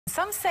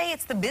Some say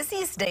it's the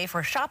busiest day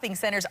for shopping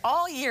centers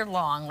all year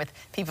long, with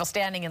people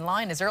standing in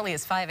line as early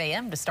as 5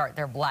 a.m. to start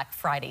their Black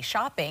Friday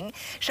shopping.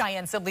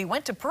 Cheyenne Sibley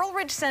went to Pearl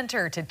Ridge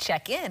Center to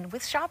check in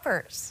with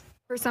shoppers.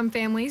 For some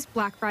families,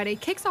 Black Friday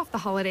kicks off the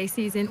holiday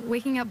season,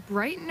 waking up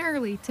bright and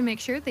early to make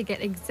sure they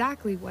get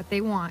exactly what they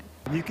want.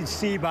 You can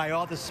see by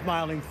all the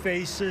smiling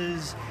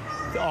faces,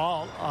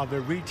 all of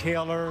the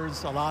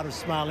retailers, a lot of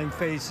smiling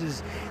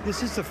faces.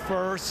 This is the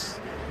first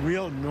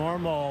real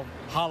normal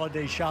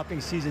holiday shopping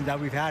season that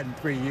we've had in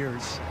 3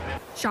 years.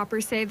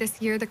 Shoppers say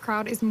this year the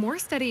crowd is more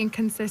steady and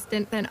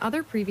consistent than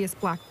other previous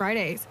Black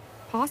Fridays,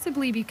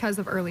 possibly because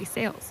of early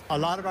sales. A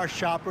lot of our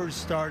shoppers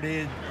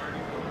started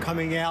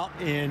coming out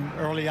in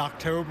early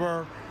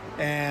October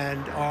and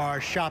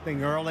are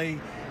shopping early,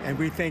 and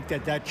we think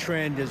that that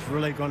trend is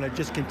really going to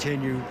just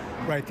continue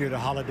right through the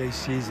holiday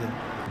season.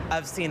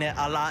 I've seen it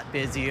a lot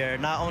busier,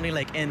 not only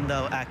like in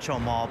the actual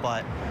mall,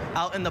 but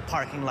out in the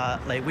parking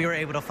lot. Like, we were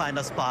able to find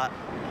a spot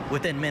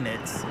within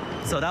minutes.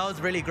 So that was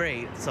really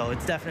great. So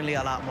it's definitely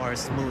a lot more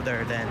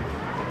smoother than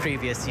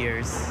previous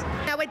years.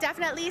 I would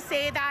definitely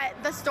say that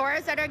the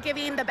stores that are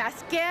giving the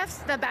best gifts,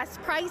 the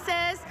best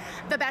prices,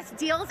 the best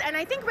deals, and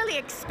I think really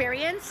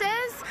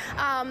experiences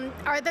are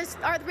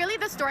really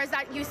the stores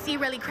that you see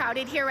really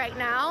crowded here right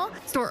now.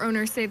 Store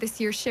owners say this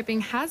year's shipping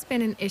has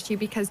been an issue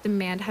because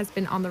demand has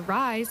been on the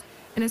rise,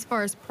 and as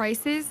far as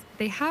prices,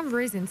 they have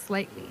risen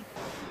slightly.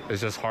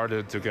 It's just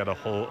harder to get a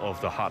hold of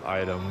the hot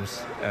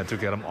items and to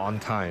get them on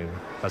time.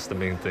 That's the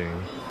main thing.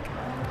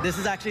 This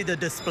is actually the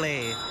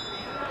display.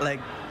 Like,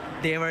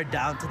 they were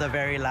down to the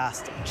very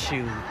last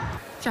shoe.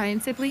 Cheyenne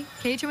Sibley,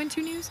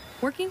 KHON2 News,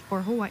 working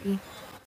for Hawaii.